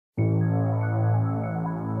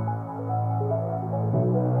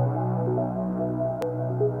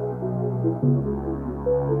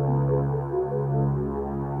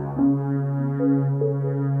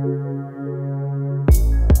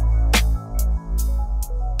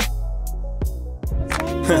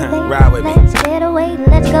Ride with me. Let's get away,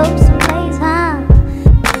 let's go someplace, huh?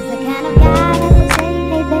 He's the kind of guy that would say,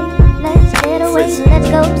 hey babe, let's get away, let's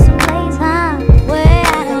go someplace, huh? We're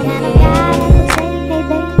the kind of guy that would say, hey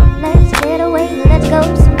babe, let's get away, let's go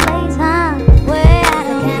someplace, huh? We're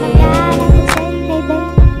the kind of guy that would say, hey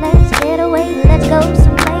babe, let's get away, let's go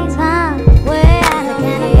someplace, huh? We're the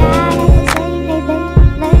kind of guy that would say, hey babe,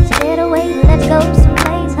 let's get away, let's go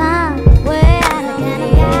someplace, huh? We're the kind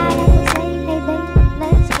of guy that would say, hey babe,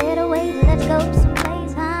 let's get away, let's go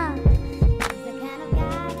someplace, huh? He's the kind of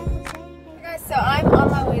guy that would say, hey Guys, so I'm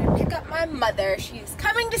on my way to pick up my mother. She's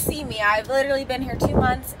coming to see me. I've literally been here 2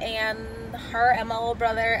 months, and her and my little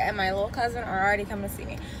brother and my little cousin are already coming to see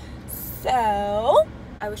me. So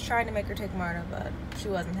I was trying to make her take Marta, but she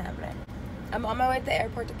wasn't having it. I'm on my way to the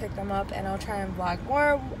airport to pick them up, and I'll try and vlog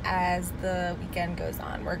more as the weekend goes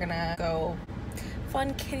on. We're gonna go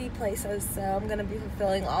fun kitty places, so I'm gonna be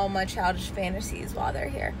fulfilling all my childish fantasies while they're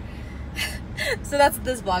here. So that's what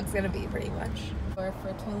this vlog's gonna be pretty much. Or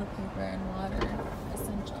for toilet paper and water,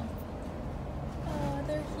 essential. Oh,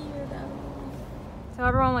 they're here though. Tell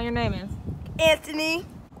everyone what your name is. Anthony.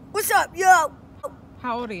 What's up, yo?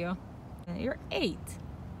 How old are you? You're 8.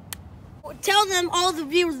 Tell them all the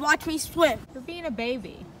viewers watch me swim. You're being a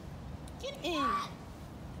baby. Get in.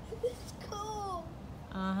 It's cold.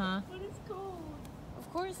 Uh-huh. But it's cold.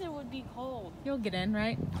 Of course it would be cold. You'll get in,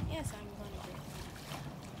 right? Yes, I'm going to.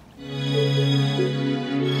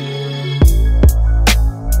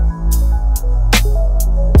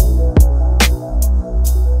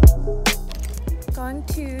 Going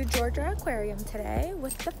to Georgia Aquarium today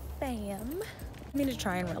with the fam. I need to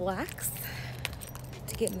try and relax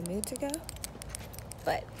to get in the mood to go,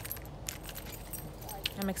 but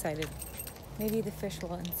I'm excited. Maybe the fish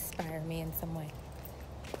will inspire me in some way.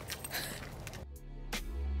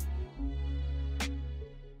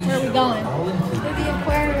 Where are we going? To the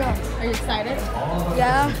aquarium. Are you excited?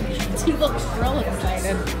 Yeah. He looks real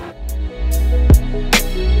excited.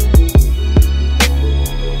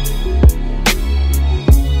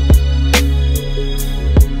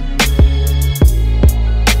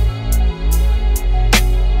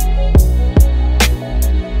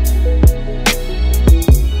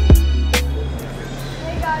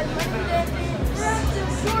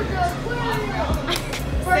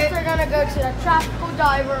 First, we're gonna go to the tropical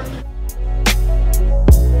diver.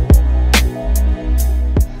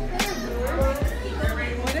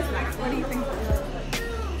 What is next? What do you think?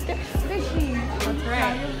 Fishy. That's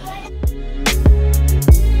right.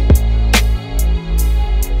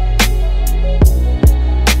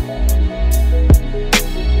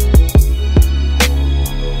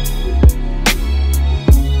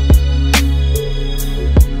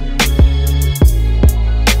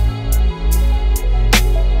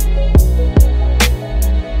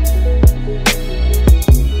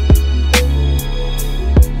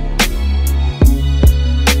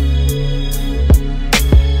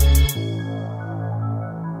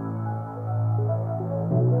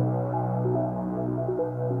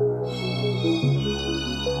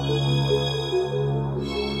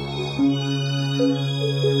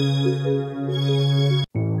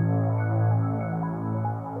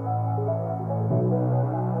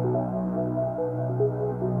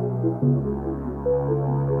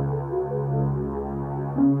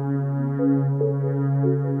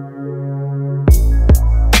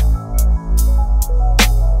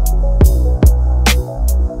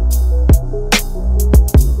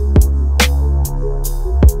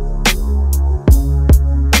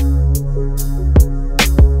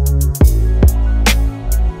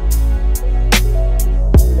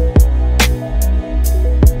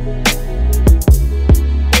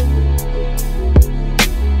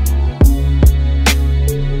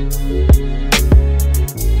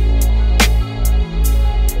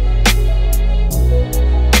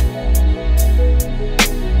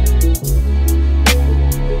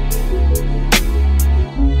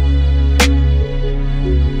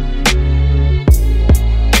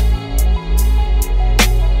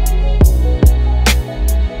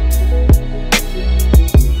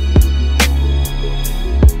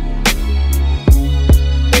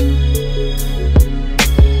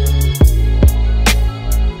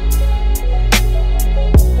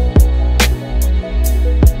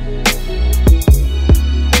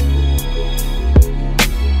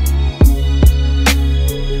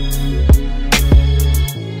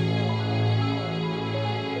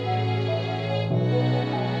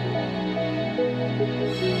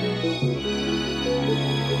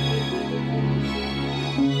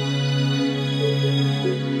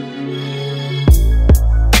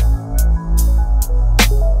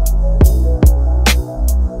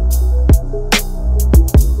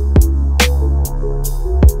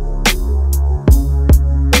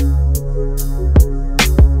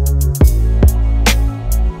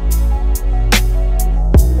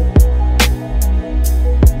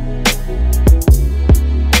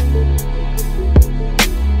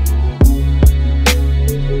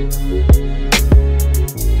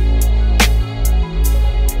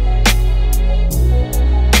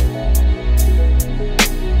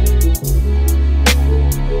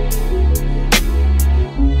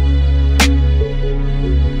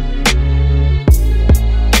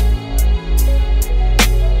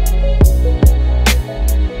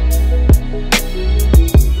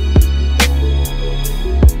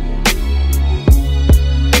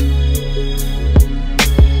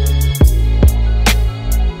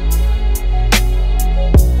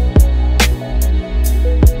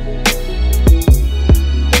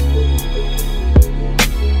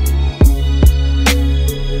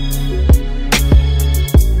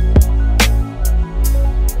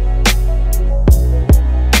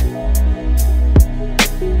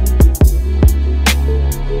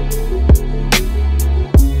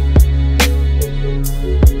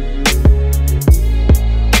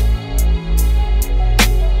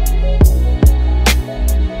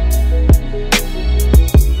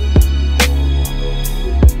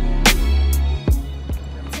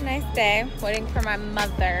 waiting for my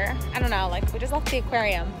mother. I don't know, like we just left the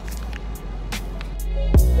aquarium.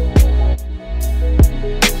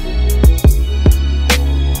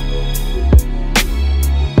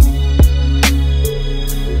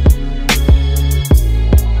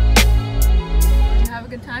 Did you have a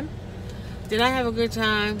good time? Did I have a good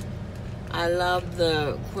time? I love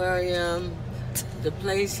the aquarium. The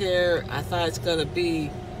place here, I thought it's gonna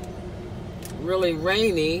be really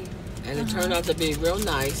rainy, and it turned out to be real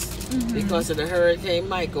nice because of the Hurricane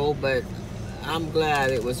Michael, but I'm glad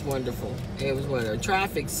it was wonderful. It was wonderful.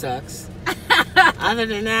 Traffic sucks. Other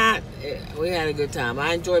than that, we had a good time.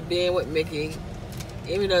 I enjoyed being with Mickey,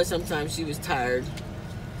 even though sometimes she was tired.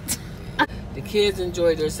 The kids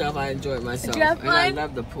enjoyed themselves. I enjoyed myself. Did you have fun? And I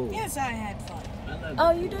loved the pool. Yes, I had fun.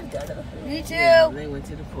 Oh, you did go to the pool. Me too. Yeah, they went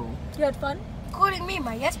to the pool. You had fun? Including me,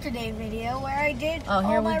 my yesterday video where I did Oh,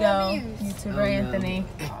 here all we my go. reviews. YouTuber Oh, no. Anthony.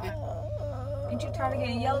 Ain't you tired of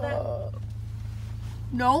getting yelled at?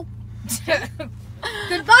 No.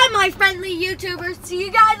 Goodbye, my friendly YouTubers. See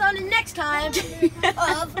you guys on the next time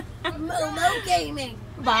of Momo Gaming.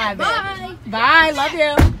 Bye, babe. Bye. Bye, love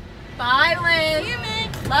you. Bye, Lynn. See you,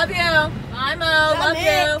 Mick. Love you. Bye, Mo. Love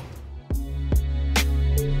Mick. you.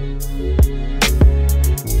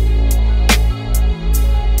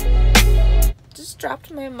 Just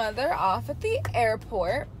dropped my mother off at the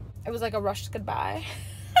airport. It was like a rushed goodbye.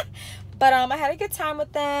 But I had a good time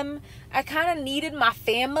with them. I kind of needed my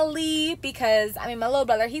family because, I mean, my little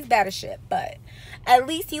brother, he's bad as shit, but at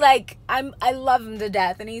least he I love him to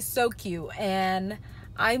death, and he's so cute, and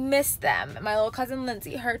I miss them. My little cousin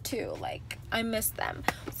Lindsay, her too, like, I miss them.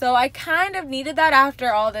 So I kind of needed that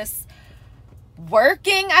after all this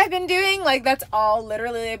working I've been doing. Like, that's all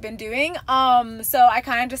literally I've been doing. So I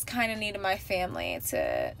kind of needed my family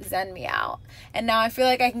to zen me out, and now I feel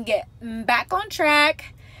like I can get back on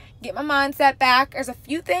track, get my mindset back. There's a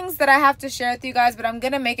few things that I have to share with you guys, but I'm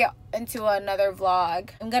gonna make it into another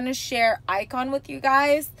vlog. I'm gonna share Icon with you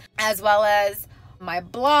guys, as well as my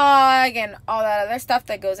blog and all that other stuff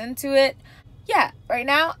that goes into it. Yeah, right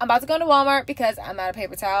now I'm about to go to Walmart because I'm out of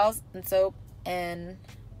paper towels and soap, and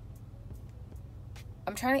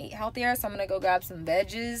I'm trying to eat healthier, so I'm gonna go grab some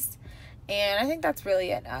veggies, and I think that's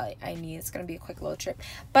really it. I need. It's gonna be a quick little trip,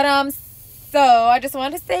 but so I just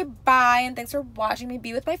wanted to say bye, and thanks for watching me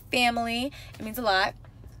be with my family. It means a lot.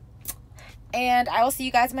 And I will see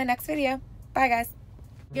you guys in my next video. Bye, guys.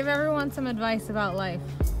 Give everyone some advice about life.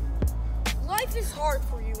 Life is hard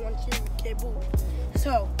for you once you get bored.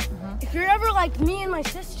 So, if you're ever like me and my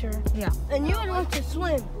sister, Yeah. and you would want to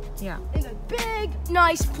swim Yeah. in a big,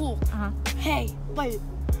 nice pool. Hey, but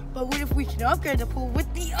what if we can upgrade the pool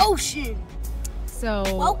with the ocean? So,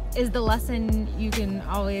 Well- is the lesson you can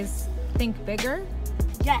always think bigger?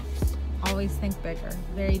 Yes. Always think bigger.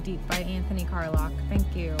 Very deep by Anthony Carlock.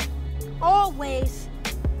 Thank you. Always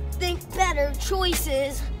think better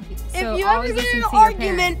choices. So If you ever always get in listen an to your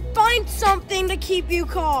argument, find something to keep you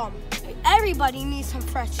calm. Everybody needs some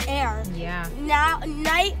fresh air. Yeah. Now,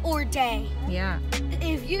 night or day. Yeah.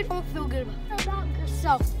 If you don't feel good about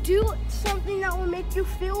yourself, do something that will make you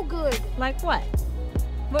feel good. Like what?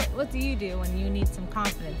 What do you do when you need some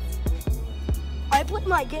confidence? I play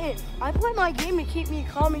my game. I play my game to keep me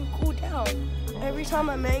calm and cool down every time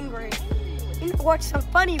I'm angry. And watch some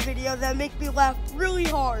funny videos that make me laugh really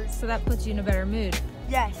hard. So that puts you in a better mood.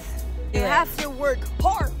 Yes. You Yeah. have to work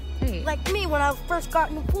hard. Hey. Like me when I first got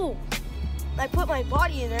in the pool. I put my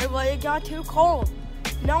body in there, but it got too cold.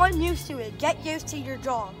 Now I'm used to it. Get used to your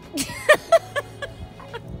job.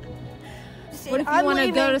 What if you want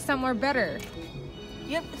to go to somewhere better?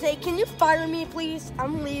 You have to say, can you fire me, please?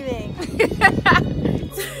 I'm leaving.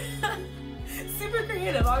 Super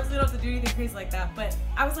creative. Obviously, don't have to do anything crazy like that. But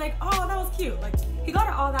I was like, oh, that was cute. Like, he got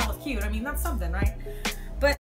it. Oh, that was cute. I mean, that's something, right?